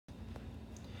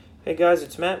Hey guys,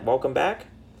 it's Matt. Welcome back.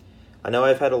 I know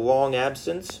I've had a long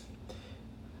absence.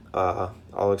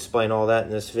 I'll explain all that in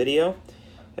this video.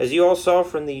 As you all saw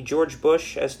from the George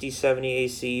Bush SD70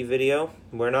 ACE video,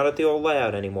 we're not at the old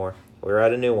layout anymore. We're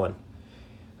at a new one.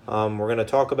 We're going to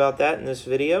talk about that in this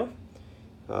video.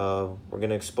 We're going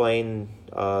to explain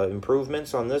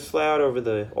improvements on this layout over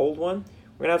the old one.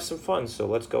 We're going to have some fun, so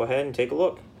let's go ahead and take a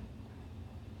look.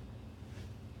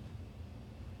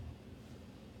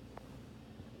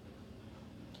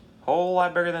 Whole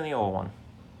lot bigger than the old one.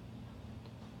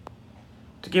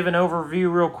 To give an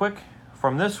overview real quick,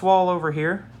 from this wall over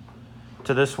here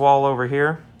to this wall over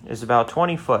here is about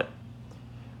 20 foot.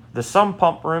 The sump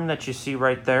pump room that you see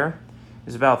right there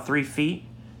is about 3 feet.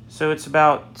 So it's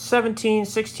about 16,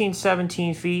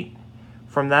 17 feet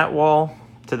from that wall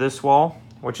to this wall,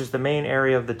 which is the main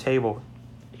area of the table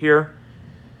here.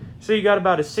 So you got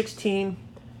about a 16,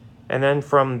 and then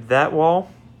from that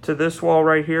wall to this wall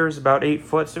right here is about 8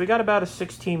 foot. So we got about a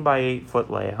 16 by 8 foot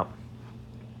layout.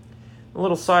 The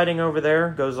little siding over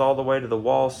there goes all the way to the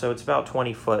wall, so it's about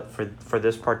 20 foot for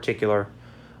this particular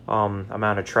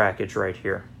amount of trackage right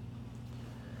here.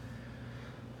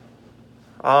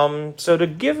 So to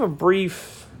give a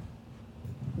brief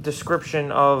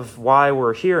description of why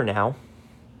we're here now,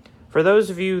 for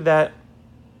those of you that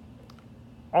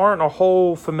aren't a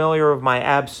whole familiar of my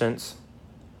absence,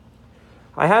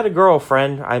 I had a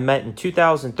girlfriend I met in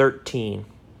 2013.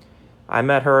 I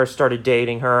met her, started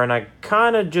dating her, and I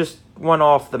kind of just went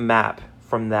off the map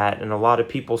from that. And a lot of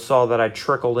people saw that I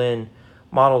trickled in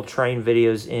model train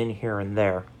videos in here and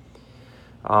there.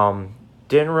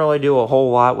 Didn't really do a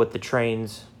whole lot with the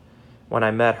trains when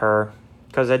I met her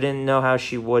because I didn't know how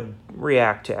she would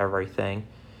react to everything.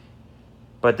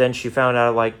 But then she found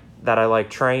out that I like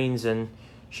trains, and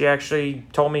she actually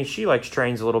told me she likes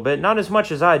trains a little bit. Not as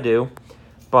much as I do,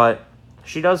 but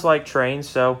she does like trains,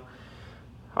 so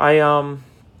I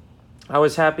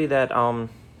was happy that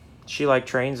she liked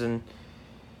trains, and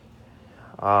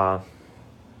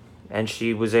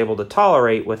she was able to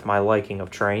tolerate with my liking of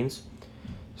trains.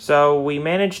 So we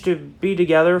managed to be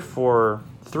together for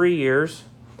 3 years.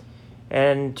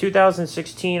 And in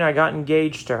 2016, I got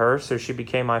engaged to her, so she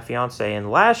became my fiance.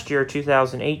 And last year,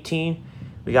 2018,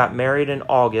 we got married in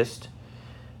August.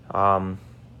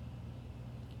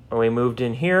 We moved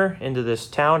in here into this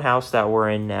townhouse that we're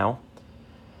in now.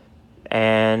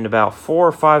 And about 4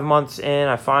 or 5 months in,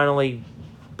 I finally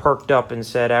perked up and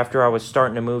said, after I was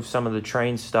starting to move some of the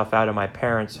train stuff out of my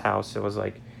parents' house, it was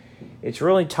like, it's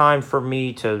really time for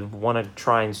me to want to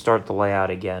try and start the layout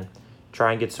again.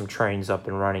 Try and get some trains up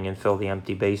and running and fill the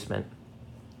empty basement.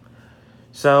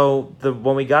 So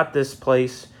when we got this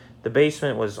place, the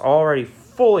basement was already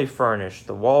fully furnished.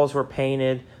 The walls were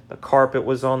painted, the carpet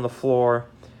was on the floor,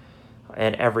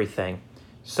 and everything.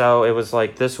 So it was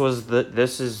like, this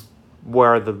is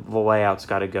where the layout's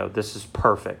got to go. This is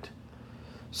perfect.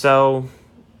 So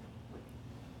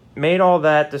made all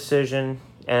that decision,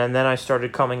 and then I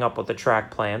started coming up with a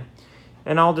track plan,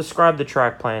 and I'll describe the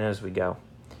track plan as we go.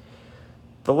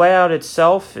 The layout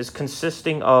itself is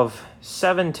consisting of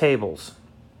 7 tables.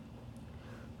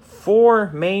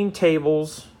 4 main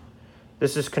tables.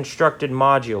 This is constructed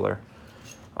modular.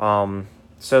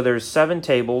 So there's 7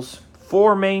 tables.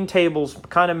 4 main tables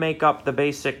kind of make up the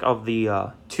basic of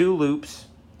the 2 loops.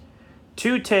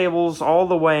 2 tables all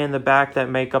the way in the back that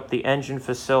make up the engine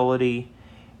facility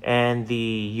and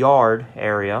the yard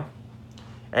area.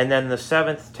 And then the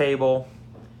 7th table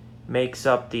makes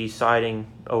up the siding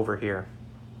over here.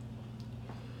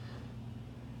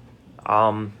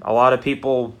 A lot of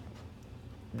people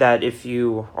that, if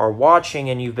you are watching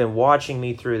and you've been watching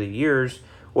me through the years,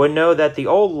 would know that the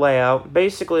old layout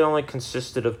basically only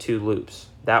consisted of 2 loops.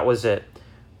 That was it.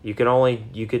 You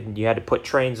had to put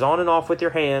trains on and off with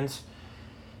your hands.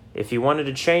 If you wanted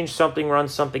to change something, run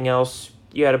something else,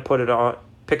 you had to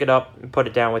pick it up and put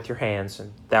it down with your hands,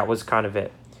 and that was kind of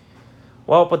it.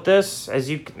 Well, but this, as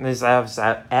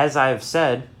I've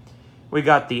said, we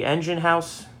got the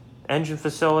engine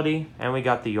facility, and we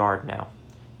got the yard now.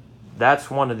 That's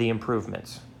one of the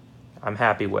improvements I'm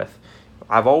happy with.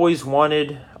 I've always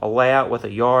wanted a layout with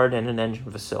a yard and an engine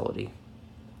facility.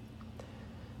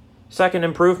 Second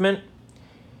improvement,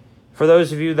 for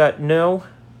those of you that know,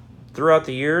 throughout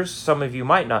the years, some of you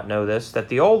might not know this, that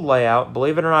the old layout,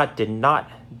 believe it or not, did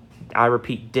not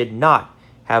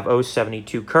have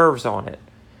 072 curves on it.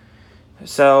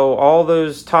 So all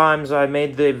those times I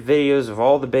made the videos of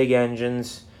all the big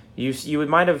engines, you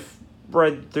might have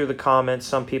read through the comments,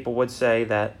 some people would say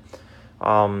that,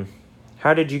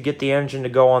 how did you get the engine to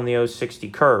go on the 060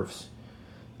 curves?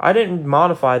 I didn't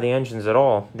modify the engines at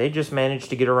all. They just managed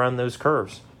to get around those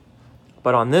curves.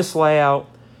 But on this layout,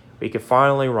 we could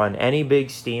finally run any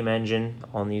big steam engine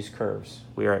on these curves.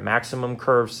 We are at maximum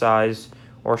curve size,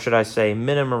 or should I say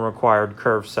minimum required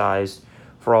curve size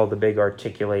for all the big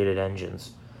articulated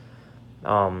engines.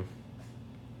 So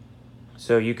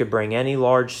you could bring any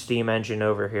large steam engine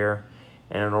over here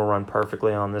and it'll run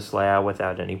perfectly on this layout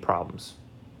without any problems.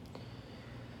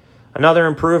 Another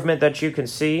improvement that you can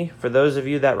see, for those of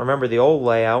you that remember the old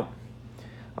layout,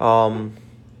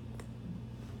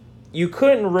 you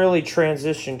couldn't really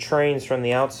transition trains from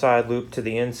the outside loop to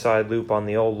the inside loop on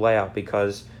the old layout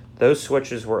because those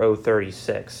switches were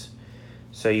 036.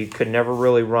 So you could never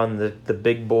really run the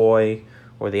big boy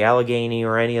or the Allegheny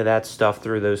or any of that stuff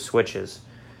through those switches.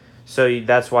 So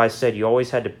that's why I said you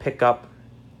always had to pick up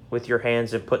with your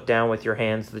hands and put down with your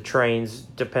hands the trains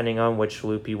depending on which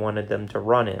loop you wanted them to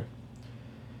run in.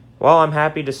 Well, I'm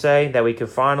happy to say that we can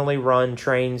finally run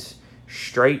trains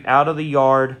straight out of the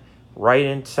yard right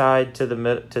inside to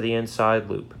the inside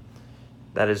loop.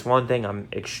 That is one thing I'm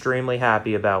extremely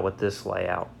happy about with this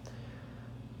layout.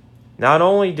 Not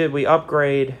only did we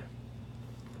upgrade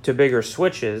to bigger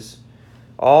switches,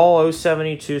 all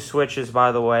 072 switches,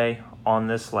 by the way, on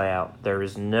this layout. There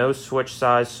is no switch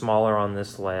size smaller on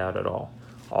this layout at all.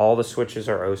 All the switches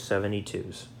are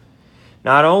 072s.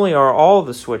 Not only are all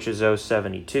the switches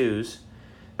 072s,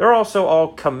 they're also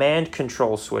all command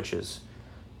control switches.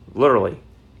 Literally,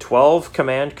 12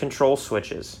 command control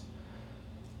switches.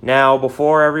 Now,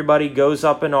 before everybody goes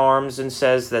up in arms and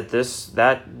says that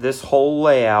this whole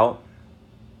layout,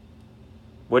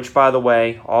 which by the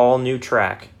way, all new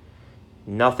track,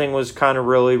 nothing was kind of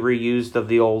really reused of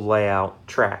the old layout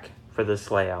track for this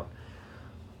layout.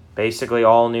 Basically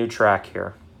all new track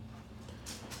here.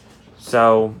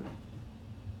 So,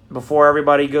 before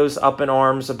everybody goes up in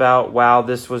arms about, wow,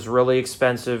 this was really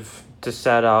expensive to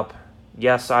set up.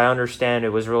 Yes, I understand it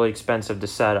was really expensive to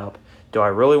set up. Do I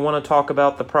really want to talk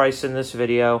about the price in this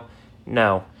video?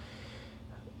 No.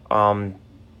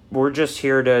 We're just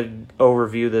here to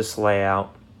overview this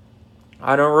layout.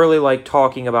 I don't really like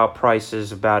talking about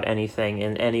prices about anything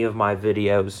in any of my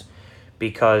videos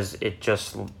because it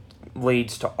just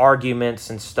leads to arguments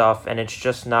and stuff, and it's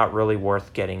just not really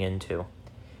worth getting into.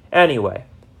 Anyway,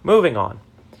 moving on.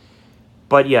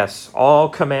 But yes, all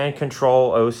command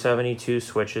control 072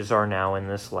 switches are now in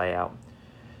this layout.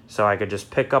 So I could just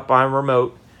pick up my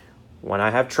remote when I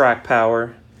have track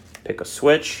power, pick a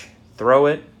switch, throw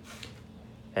it,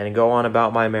 and go on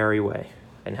about my merry way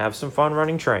and have some fun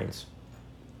running trains.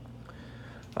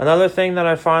 Another thing that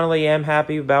I finally am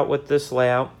happy about with this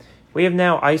layout, we have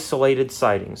now isolated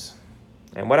sidings.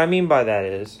 And what I mean by that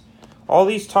is, all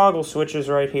these toggle switches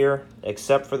right here,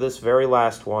 except for this very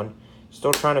last one,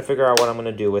 still trying to figure out what I'm going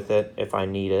to do with it if I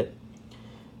need it.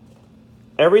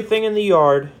 Everything in the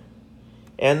yard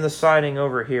and the siding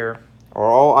over here are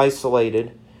all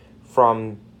isolated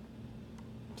from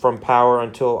power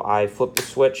until I flip the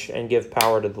switch and give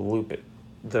power to the loop,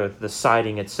 the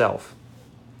siding itself.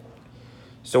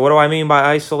 So what do I mean by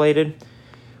isolated?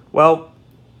 Well,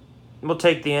 we'll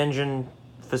take the engine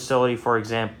facility for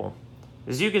example.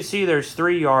 As you can see, there's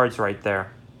 3 yards right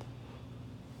there.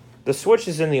 The switch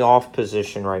is in the off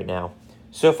position right now.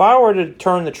 So if I were to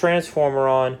turn the transformer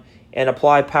on and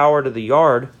apply power to the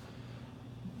yard,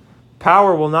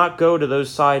 power will not go to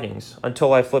those sidings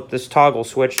until I flip this toggle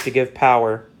switch to give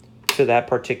power to that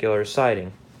particular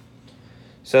siding.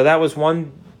 So that was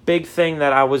one big thing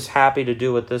that I was happy to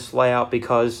do with this layout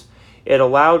because it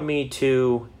allowed me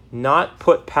to not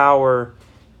put power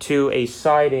to a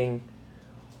siding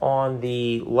on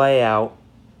the layout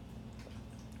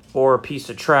or a piece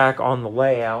of track on the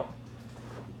layout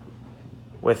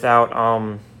without,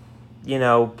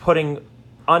 putting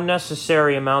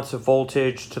unnecessary amounts of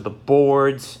voltage to the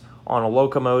boards on a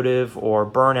locomotive or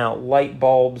burn out light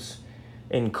bulbs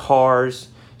in cars.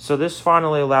 So this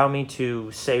finally allowed me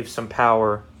to save some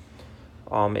power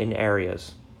in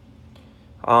areas.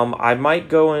 I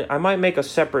might make a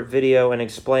separate video and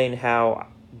explain how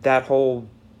that whole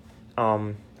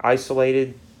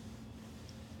isolated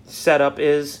setup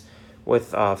is with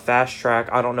fast track.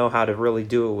 I don't know how to really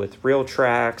do it with real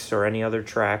tracks or any other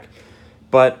track,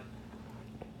 but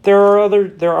there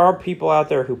are people out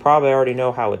there who probably already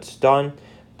know how it's done,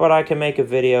 but I can make a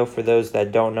video for those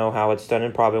that don't know how it's done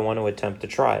and probably want to attempt to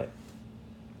try it.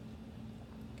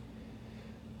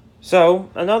 So,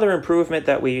 another improvement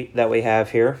that we have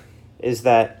here is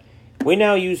that we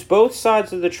now use both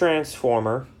sides of the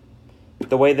transformer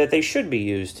the way that they should be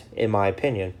used, in my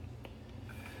opinion.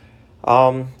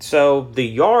 So the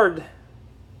yard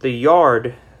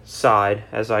side,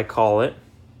 as I call it,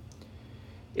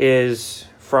 is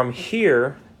from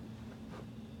here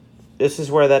this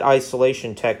is where that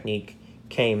isolation technique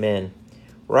came in.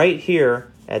 Right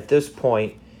here at this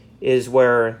point is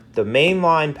where the main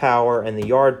line power and the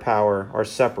yard power are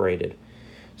separated.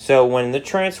 So when the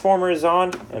transformer is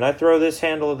on and I throw this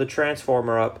handle of the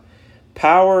transformer up,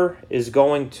 power is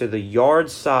going to the yard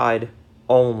side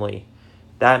only.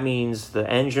 That means the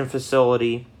engine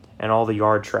facility and all the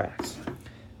yard tracks.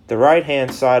 The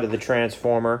right-hand side of the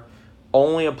transformer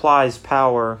only applies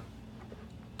power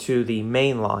to the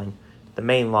main line, the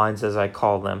main lines as I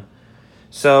call them.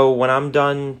 So when I'm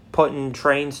done putting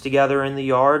trains together in the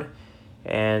yard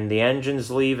and the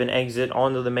engines leave and exit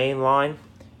onto the main line,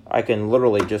 I can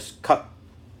literally just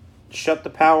shut the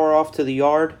power off to the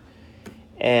yard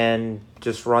and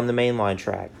just run the main line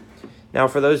track. Now,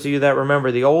 for those of you that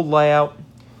remember the old layout,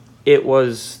 it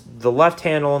was the left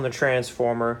handle on the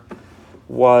transformer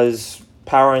was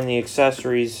powering the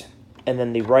accessories, and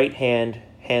then the right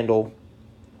handle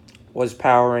was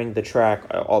powering the track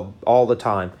all the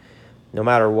time. No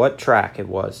matter what track it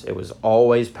was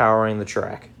always powering the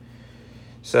track.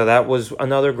 So that was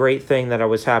another great thing that I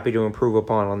was happy to improve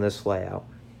upon on this layout.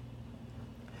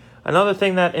 Another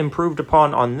thing that improved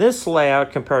upon on this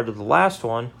layout compared to the last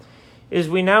one is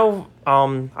I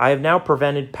have now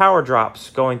prevented power drops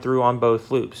going through on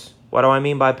both loops. What do I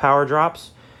mean by power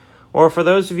drops? Or for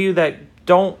those of you that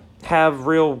don't have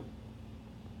real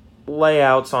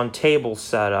layouts on tables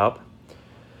set up,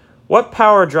 what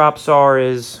power drops are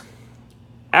is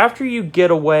after you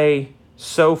get away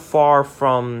so far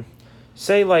from,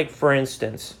 say, like for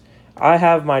instance, I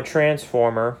have my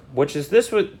transformer, which is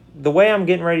the way I'm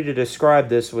getting ready to describe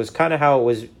this was kind of how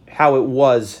it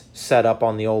was set up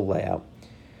on the old layout.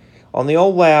 On the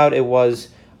old layout,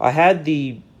 I had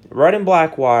the red and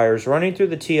black wires running through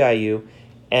the TIU,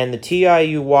 and the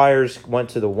TIU wires went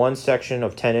to the one section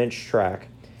of 10-inch track.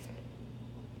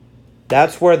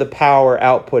 That's where the power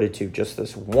outputted to, just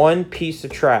this one piece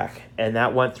of track, and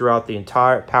that went throughout the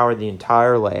entire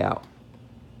layout.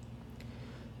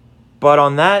 But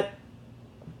on that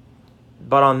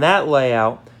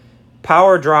layout,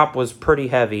 power drop was pretty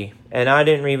heavy, and I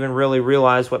didn't even really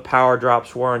realize what power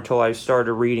drops were until I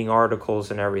started reading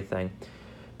articles and everything.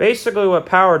 Basically, what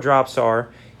power drops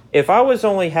are, if I was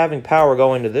only having power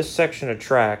going to this section of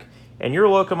track, and your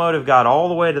locomotive got all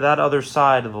the way to that other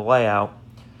side of the layout,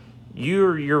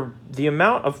 the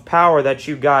amount of power that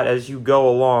you got as you go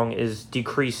along is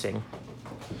decreasing.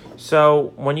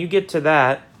 So when you get to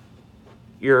that,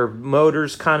 your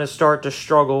motors kind of start to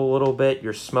struggle a little bit,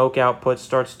 your smoke output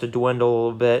starts to dwindle a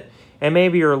little bit, and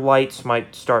maybe your lights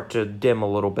might start to dim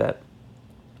a little bit.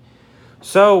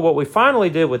 So what we finally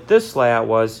did with this layout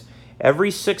was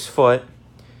every 6 foot,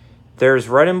 there's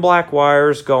red and black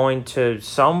wires going to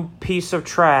some piece of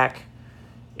track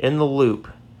in the loop.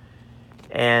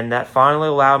 And that finally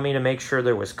allowed me to make sure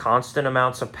there was constant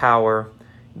amounts of power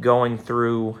going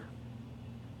through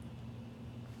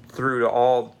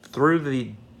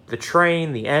the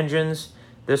train, the engines.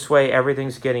 This way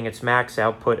everything's getting its max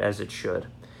output as it should.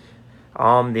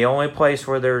 The only place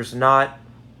where there's not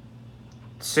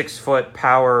 6 foot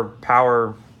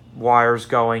power wires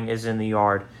going is in the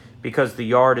yard, because the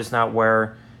yard is not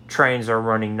where trains are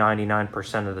running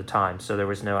 99% of the time, so there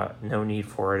was no need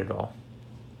for it at all.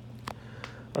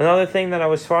 Another thing that I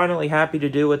was finally happy to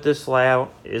do with this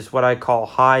layout is what I call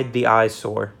hide the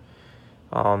eyesore.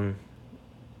 The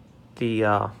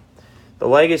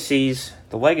Legacy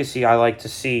I like to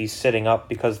see sitting up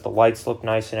because the lights look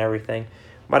nice and everything.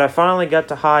 But I finally got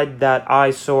to hide that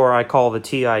eyesore I call the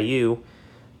TIU.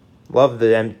 Love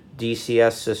the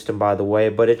DCS system, by the way,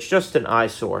 but it's just an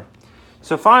eyesore.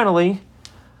 So finally,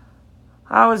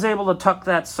 I was able to tuck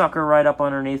that sucker right up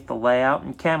underneath the layout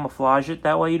and camouflage it.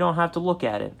 That way you don't have to look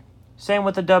at it. Same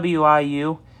with the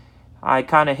WIU. I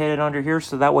kind of hid it under here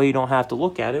so that way you don't have to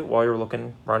look at it while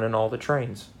you're running all the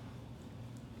trains.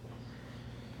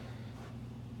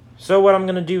 So what I'm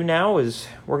going to do now is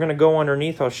we're going to go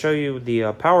underneath. I'll show you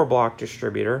the power block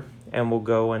distributor, and we'll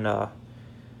go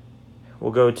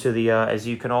to the, as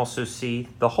you can also see,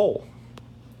 the hole.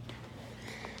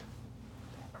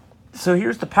 So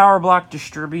here's the power block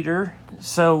distributor.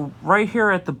 So right here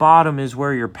at the bottom is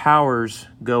where your powers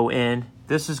go in.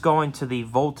 This is going to the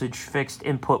voltage fixed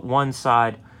input 1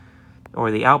 side,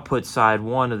 or the output side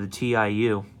 1 of the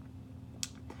TIU.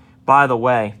 By the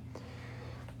way,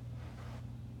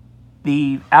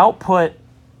 the output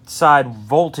side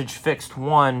voltage fixed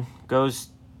 1 goes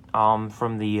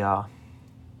from the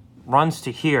runs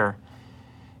to here,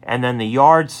 and then the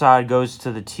yard side goes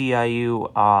to the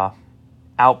TIU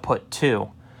output 2.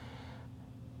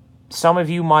 Some of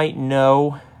you might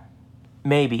know,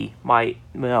 maybe might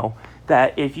know,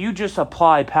 that if you just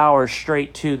apply power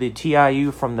straight to the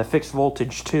TIU from the fixed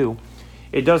voltage 2,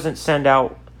 it doesn't send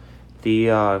out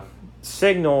the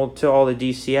signal to all the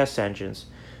DCS engines.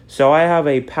 So I have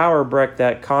a power brick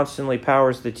that constantly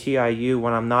powers the TIU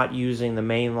when I'm not using the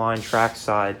mainline track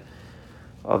side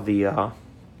of the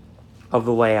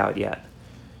layout yet.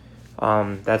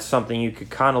 That's something you could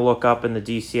kind of look up in the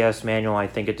DCS manual. I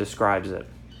think it describes it.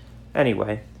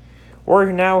 Anyway,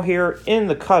 we're now here in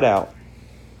the cutout.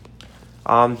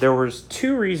 There was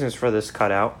 2 reasons for this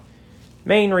cutout.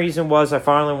 Main reason was I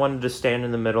finally wanted to stand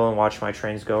in the middle and watch my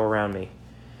trains go around me.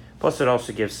 Plus, it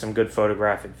also gives some good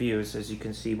photographic views, as you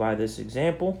can see by this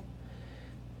example.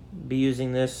 Be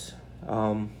using this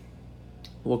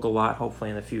look a lot, hopefully,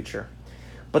 in the future.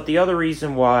 But the other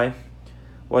reason why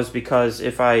was because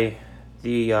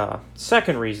the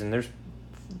second reason, there's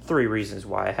 3 reasons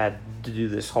why I had to do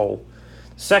this hole.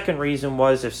 Second reason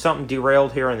was if something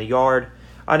derailed here in the yard,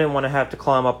 I didn't want to have to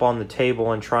climb up on the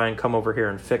table and try and come over here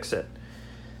and fix it.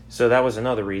 So that was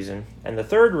another reason. And the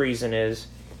third reason is,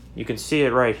 you can see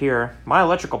it right here, my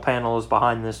electrical panel is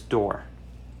behind this door.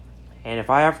 And if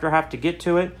I have to get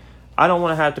to it, I don't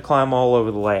want to have to climb all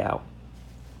over the layout.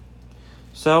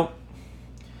 So,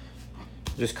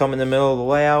 just come in the middle of the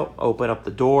layout, open up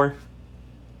the door.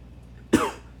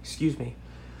 Excuse me.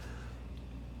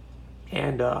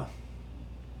 And I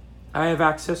have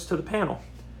access to the panel.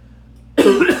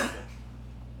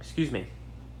 Excuse me.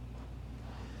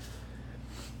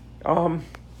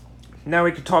 Now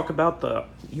we can talk about the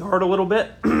yard a little bit.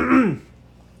 The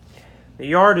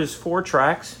yard is 4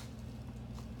 tracks.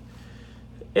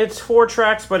 It's 4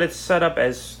 tracks, but it's set up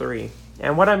as 3.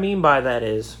 And what I mean by that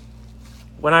is,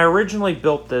 when I originally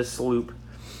built this loop,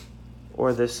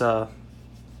 or this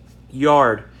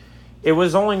yard, it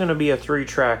was only going to be a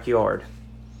 3-track yard.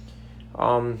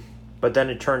 But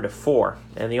then it turned to 4.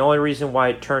 And the only reason why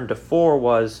it turned to 4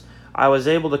 was I was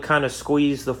able to kind of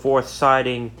squeeze the 4th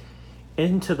siding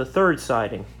into the 3rd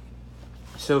siding.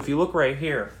 So if you look right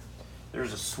here,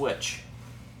 there's a switch.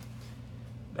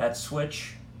 That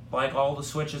switch, like all the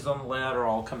switches on the layout, are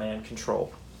all command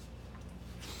control.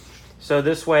 So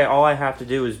this way, all I have to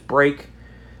do is break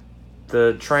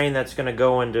the train that's going to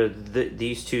go into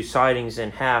these 2 sidings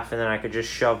in half, and then I could just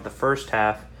shove the first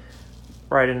half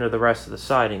right into the rest of the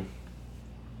siding.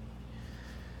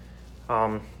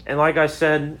 And like I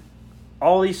said,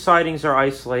 all these sidings are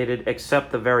isolated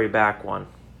except the very back one.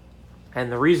 And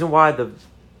the reason why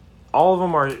all of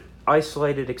them are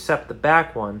isolated except the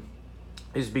back one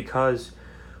is because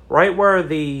right where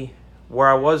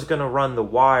I was going to run the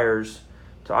wires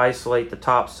to isolate the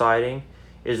top siding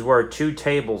is where 2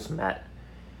 tables met.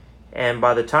 And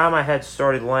by the time I had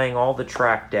started laying all the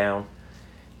track down,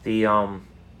 the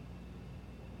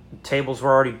tables were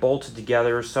already bolted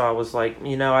together, so I was like,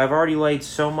 I've already laid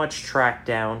so much track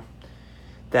down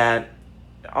that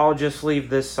I'll just leave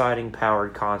this siding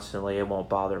powered constantly. It won't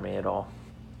bother me at all.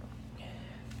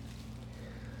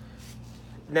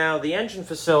 Now, the engine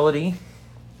facility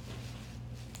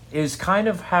is kind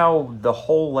of how the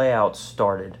whole layout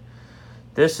started.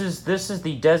 This is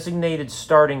the designated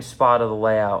starting spot of the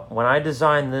layout. When I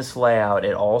designed this layout,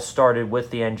 it all started with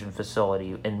the engine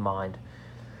facility in mind.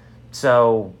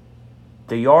 So,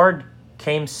 the yard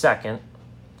came second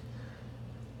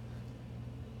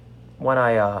when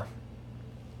I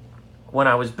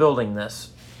was building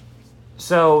this.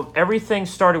 So everything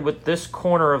started with this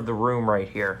corner of the room right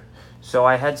here. So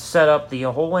I had set up the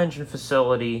whole engine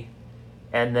facility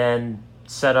and then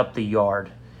set up the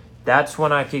yard. That's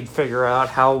when I could figure out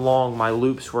how long my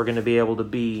loops were going to be able to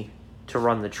be to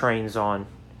run the trains on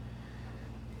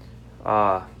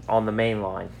the main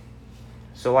line.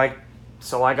 So like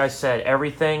I said,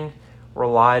 everything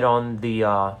relied on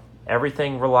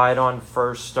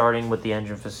first starting with the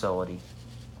engine facility.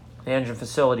 The engine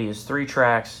facility is 3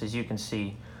 tracks, as you can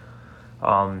see,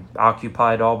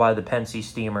 occupied all by the Pensy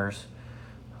steamers,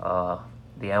 the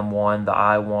M1, the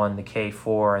I1, the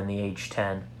K4, and the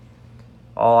H10.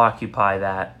 All occupy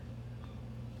that.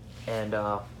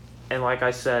 And like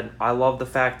I said, I love the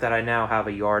fact that I now have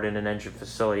a yard and an engine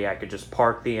facility. I could just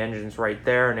park the engines right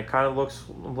there, and it kind of looks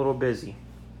a little busy.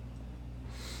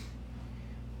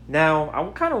 Now, I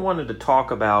kind of wanted to talk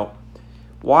about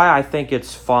why I think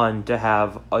it's fun to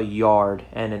have a yard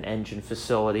and an engine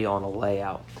facility on a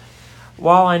layout.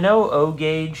 While I know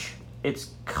O-gauge,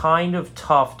 it's kind of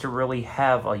tough to really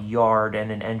have a yard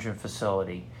and an engine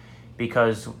facility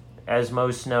because, as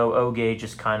most know, O-gauge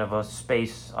is kind of a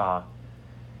space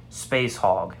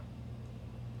hog.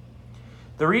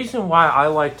 The reason why I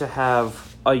like to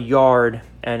have a yard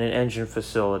and an engine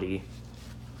facility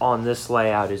on this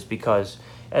layout is because,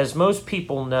 as most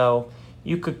people know,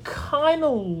 you could kind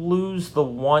of lose the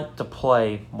want to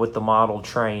play with the model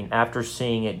train after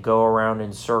seeing it go around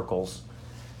in circles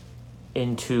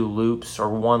in 2 loops or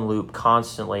 1 loop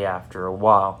constantly after a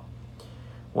while.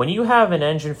 When you have an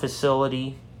engine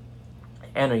facility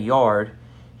and a yard,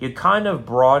 you kind of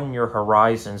broaden your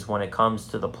horizons when it comes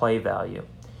to the play value.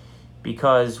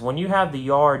 Because when you have the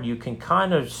yard, you can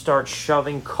kind of start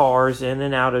shoving cars in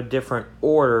and out of different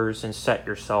orders and set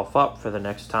yourself up for the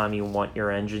next time you want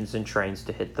your engines and trains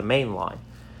to hit the main line.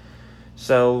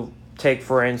 So take,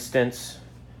 for instance,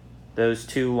 those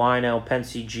 2 Lionel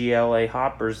Penske GLA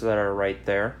hoppers that are right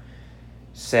there.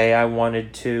 Say I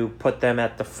wanted to put them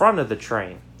at the front of the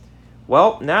train.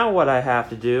 Well, now what I have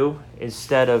to do,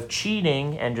 instead of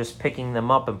cheating and just picking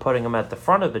them up and putting them at the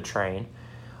front of the train,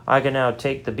 I can now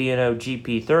take the B&O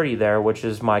GP30 there, which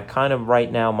is my kind of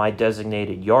right now my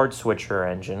designated yard switcher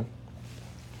engine,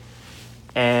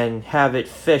 and have it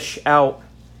fish out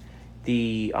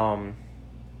the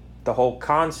whole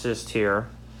consist here,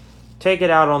 take it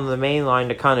out on the main line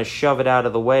to kind of shove it out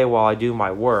of the way while I do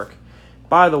my work.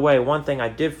 By the way, one thing I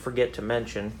did forget to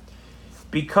mention,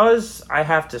 because I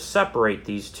have to separate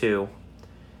these two,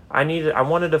 I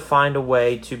wanted to find a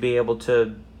way to be able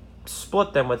to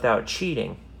split them without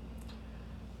cheating.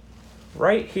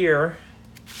 Right here,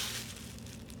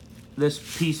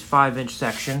 this piece 5-inch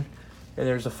section, and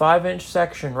there's a 5-inch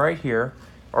section right here,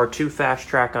 are 2 fast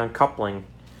track uncoupling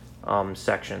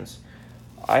sections.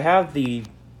 I have the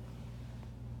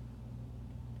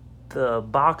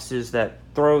boxes that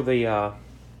throw the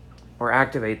or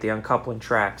activate the uncoupling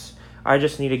tracks. I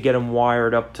just need to get them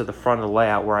wired up to the front of the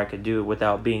layout where I could do it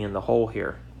without being in the hole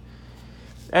here.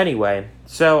 Anyway,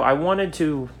 so if I wanted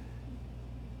to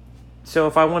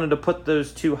put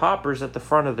those 2 hoppers at the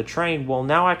front of the train, well,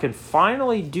 now I can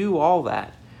finally do all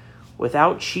that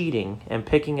without cheating and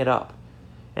picking it up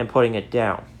and putting it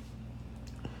down.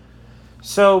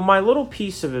 So my little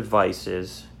piece of advice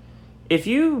is, if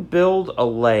you build a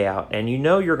layout and you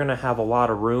know you're going to have a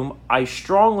lot of room, I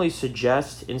strongly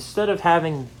suggest, instead of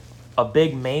having a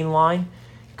big main line,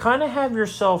 kind of have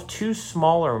yourself 2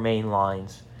 smaller main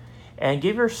lines and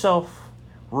give yourself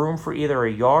room for either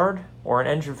a yard or an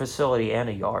engine facility and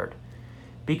a yard,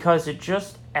 because it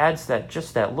just adds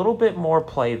that little bit more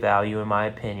play value, in my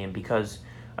opinion. Because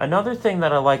another thing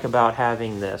that I like about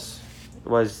having this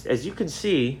was, as you can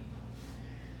see,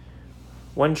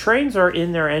 when trains are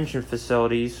in their engine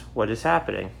facilities, what is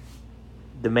happening?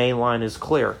 The main line is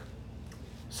clear.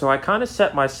 So I kind of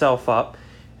set myself up,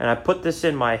 and I put this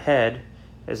in my head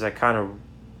as I kind of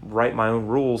write my own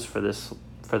rules for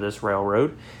this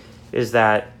railroad, is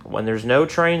that when there's no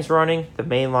trains running, the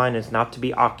main line is not to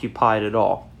be occupied at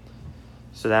all.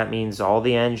 So that means all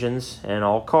the engines and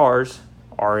all cars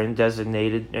are in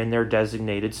their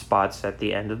designated spots at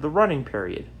the end of the running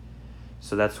period.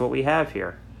 So that's what we have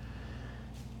here.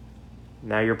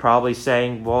 Now you're probably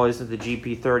saying, well, isn't the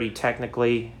GP30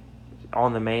 technically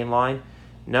on the main line?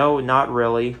 No, not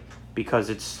really, because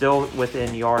it's still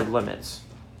within yard limits.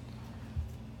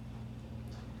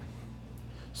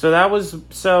 So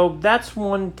that's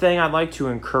one thing I'd like to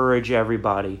encourage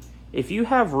everybody. If you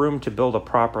have room to build a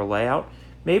proper layout,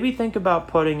 maybe think about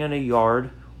putting in a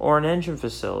yard or an engine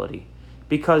facility,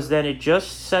 because then it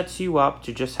just sets you up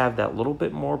to just have that little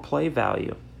bit more play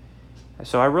value.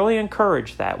 So I really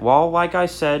encourage that. While, like I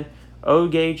said,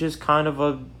 O-gauge is kind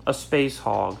of a space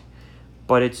hog,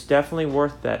 but it's definitely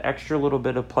worth that extra little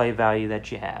bit of play value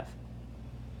that you have.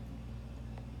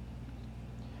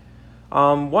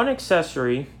 One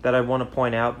accessory that I want to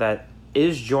point out that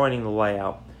is joining the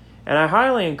layout, and I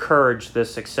highly encourage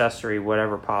this accessory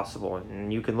whenever possible,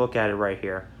 and you can look at it right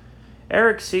here.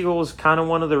 Eric Siegel is kind of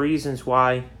one of the reasons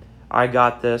why I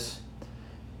got this,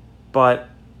 but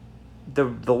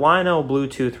the Lionel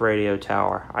Bluetooth radio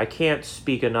tower, I can't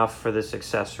speak enough for this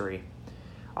accessory.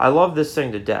 I love this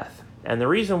thing to death, and the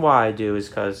reason why I do is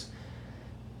because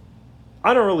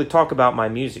I don't really talk about my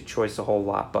music choice a whole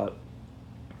lot, but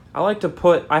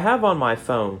I have on my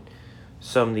phone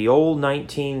some of the old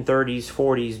 1930s,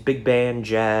 40s big band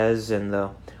jazz and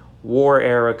the war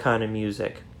era kind of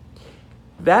music.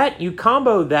 That, you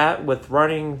combo that with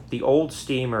running the old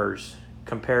steamers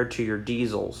compared to your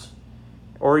diesels,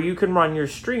 or you can run your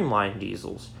streamlined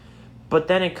diesels. But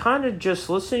then it kind of just,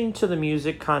 listening to the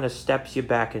music kind of steps you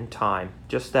back in time,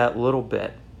 just that little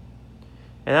bit.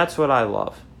 And that's what I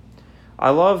love. I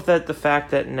love that the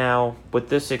fact that now, with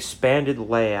this expanded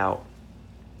layout,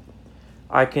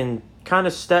 I can kind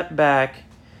of step back,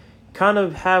 kind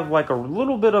of have like a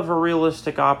little bit of a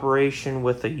realistic operation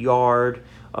with a yard,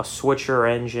 a switcher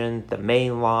engine, the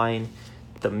main line,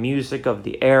 the music of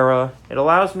the era. It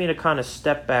allows me to kind of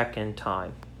step back in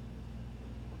time.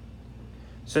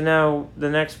 So now the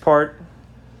next part,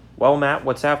 well, Matt,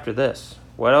 what's after this?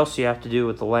 What else do you have to do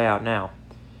with the layout now?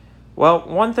 Well,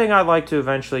 one thing I'd like to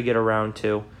eventually get around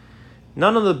to,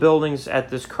 none of the buildings at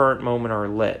this current moment are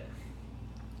lit.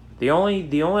 The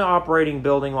only operating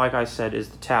building, like I said, is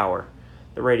the tower,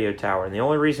 the radio tower. And the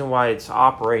only reason why it's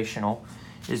operational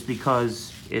is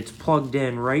because it's plugged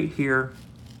in right here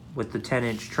with the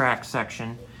 10-inch track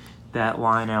section that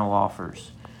Lionel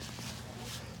offers.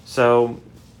 So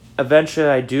eventually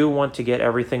I do want to get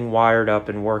everything wired up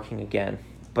and working again.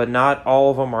 But not all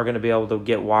of them are going to be able to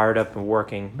get wired up and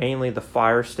working. Mainly the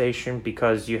fire station,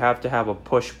 because you have to have a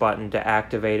push button to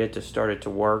activate it to start it to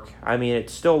work. I mean, it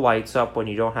still lights up when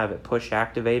you don't have it push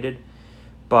activated,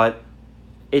 but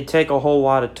it'd take a whole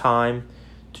lot of time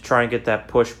to try and get that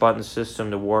push button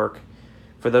system to work.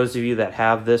 For those of you that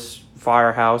have this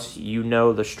firehouse, you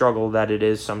know the struggle that it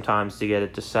is sometimes to get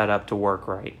it to set up to work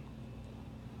right.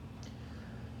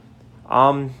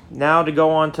 Now to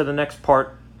go on to the next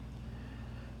part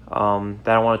that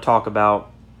I want to talk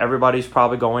about. Everybody's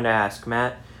probably going to ask,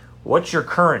 Matt, what's your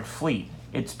current fleet?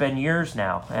 It's been years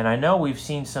now, and I know we've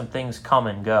seen some things come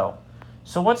and go.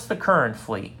 So what's the current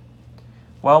fleet?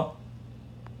 Well,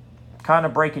 kind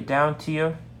of break it down to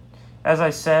you. As I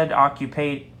said,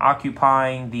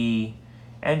 occupying the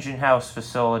engine house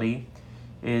facility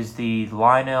is the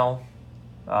Lionel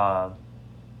Pensi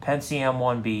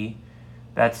M1B.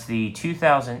 That's the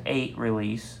 2008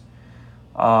 release.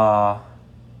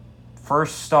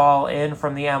 First stall in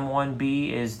from the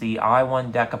M1B is the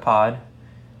I-1 Decapod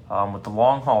with the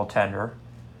long haul tender,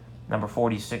 number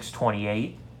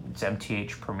 4628. It's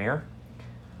MTH Premier.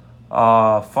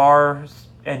 Far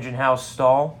engine house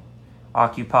stall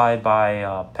occupied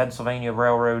by Pennsylvania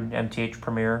Railroad MTH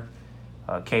Premier,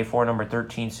 K4 number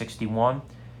 1361.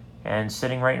 And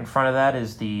sitting right in front of that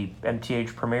is the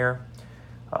MTH Premier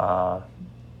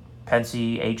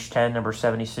Pensi H10 number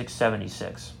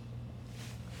 7676.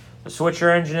 The switcher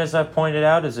engine, as I've pointed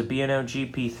out, is a B&O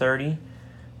GP30.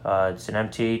 It's an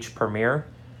MTH Premier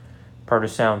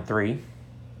Protosound 3,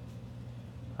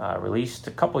 released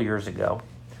a couple years ago.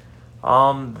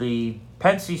 The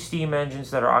Pensi steam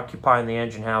engines that are occupying the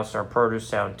engine house are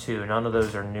Protosound 2. None of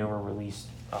those are newer released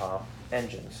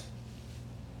engines.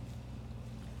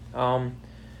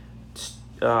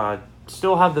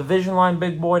 Still have the Vision Line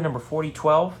Big Boy number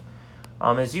 4012.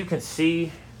 As you can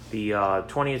see, the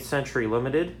 20th Century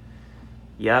Limited.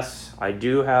 Yes, I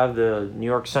do have the New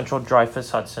York Central Dreyfuss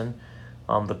Hudson.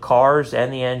 The cars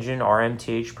and the engine are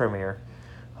MTH Premier.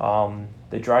 The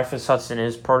Dreyfuss Hudson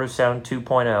is Protosound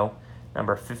 2.0,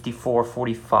 number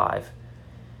 5445.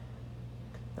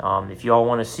 If you all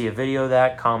want to see a video of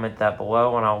that, comment that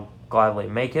below, and I'll gladly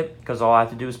make it, because all I have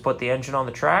to do is put the engine on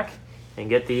the track and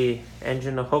get the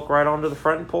engine to hook right onto the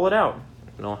front and pull it out.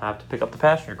 I don't have to pick up the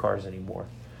passenger cars anymore.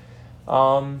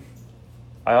 I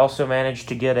also managed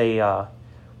to get a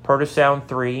Protosound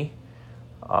 3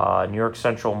 New York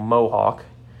Central Mohawk.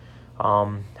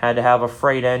 Had to have a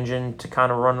freight engine to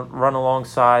kind of run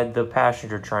alongside the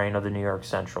passenger train of the New York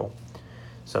Central.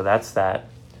 So that's that.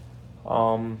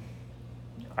 I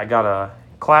got a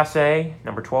Class A,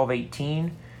 number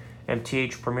 1218,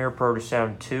 MTH Premier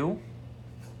Protosound 2.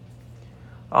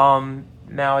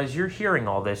 Now, as you're hearing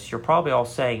all this, you're probably all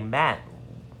saying, Matt,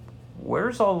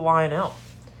 where's all the Lionel?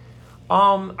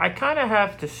 I kind of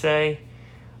have to say,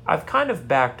 I've kind of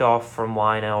backed off from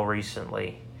Lionel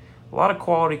recently. A lot of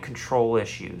quality control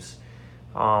issues.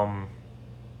 I'm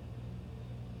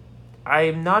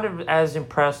not as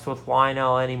impressed with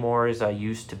Lionel anymore as I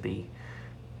used to be.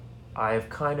 I've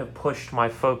kind of pushed my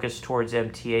focus towards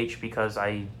MTH because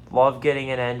I love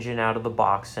getting an engine out of the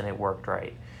box and it worked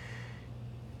right.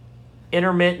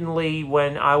 Intermittently,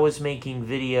 when I was making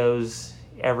videos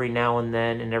every now and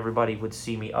then and everybody would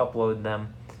see me upload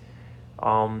them,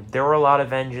 there were a lot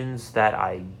of engines that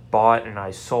I bought and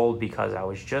I sold because I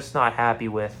was just not happy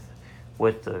with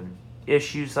the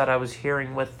issues that I was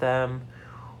hearing with them,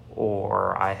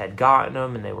 or I had gotten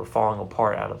them and they were falling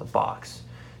apart out of the box.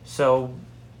 So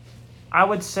I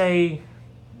would say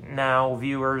now,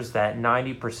 viewers, that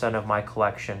 90% of my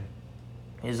collection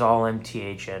is all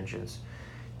MTH engines.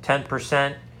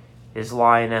 10% is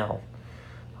Lionel.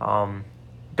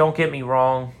 Don't get me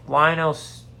wrong, Lionel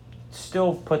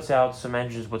still puts out some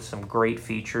engines with some great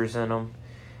features in them,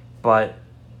 but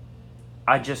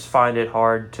I just find it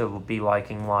hard to be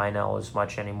liking Lionel as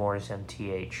much anymore as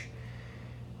MTH.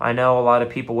 I know a lot of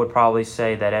people would probably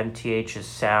say that MTH's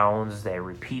sounds, they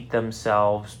repeat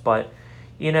themselves, but,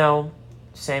 you know,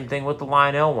 same thing with the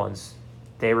Lionel ones.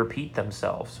 They repeat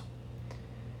themselves.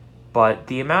 But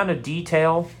the amount of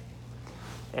detail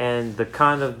and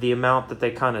the amount that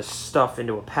they kind of stuff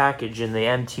into a package in the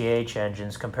MTH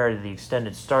engines compared to the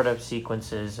extended startup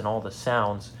sequences and all the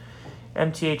sounds,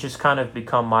 MTH has kind of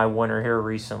become my winner here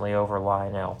recently over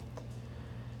Lionel.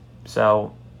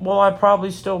 So, will I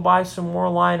probably still buy some more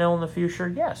Lionel in the future?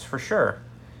 Yes, for sure.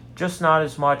 Just not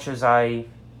as much as I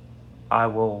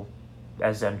will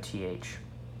as MTH.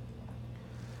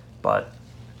 But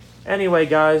anyway,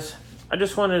 guys, I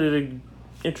just wanted to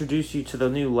introduce you to the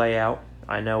new layout.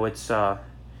 I know it's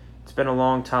been a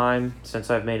long time since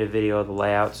I've made a video of the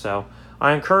layout, so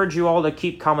I encourage you all to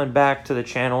keep coming back to the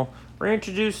channel.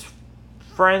 Reintroduce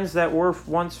friends that were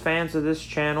once fans of this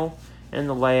channel and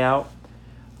the layout.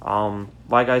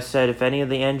 Like I said, if any of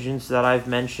the engines that I've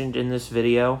mentioned in this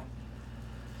video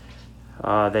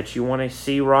that you want to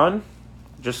see run,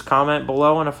 just comment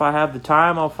below, and if I have the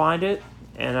time, I'll find it,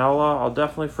 and I'll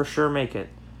definitely for sure make it.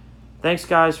 Thanks,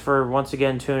 guys, for once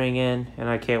again tuning in, and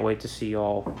I can't wait to see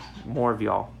y'all, more of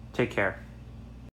y'all. Take care.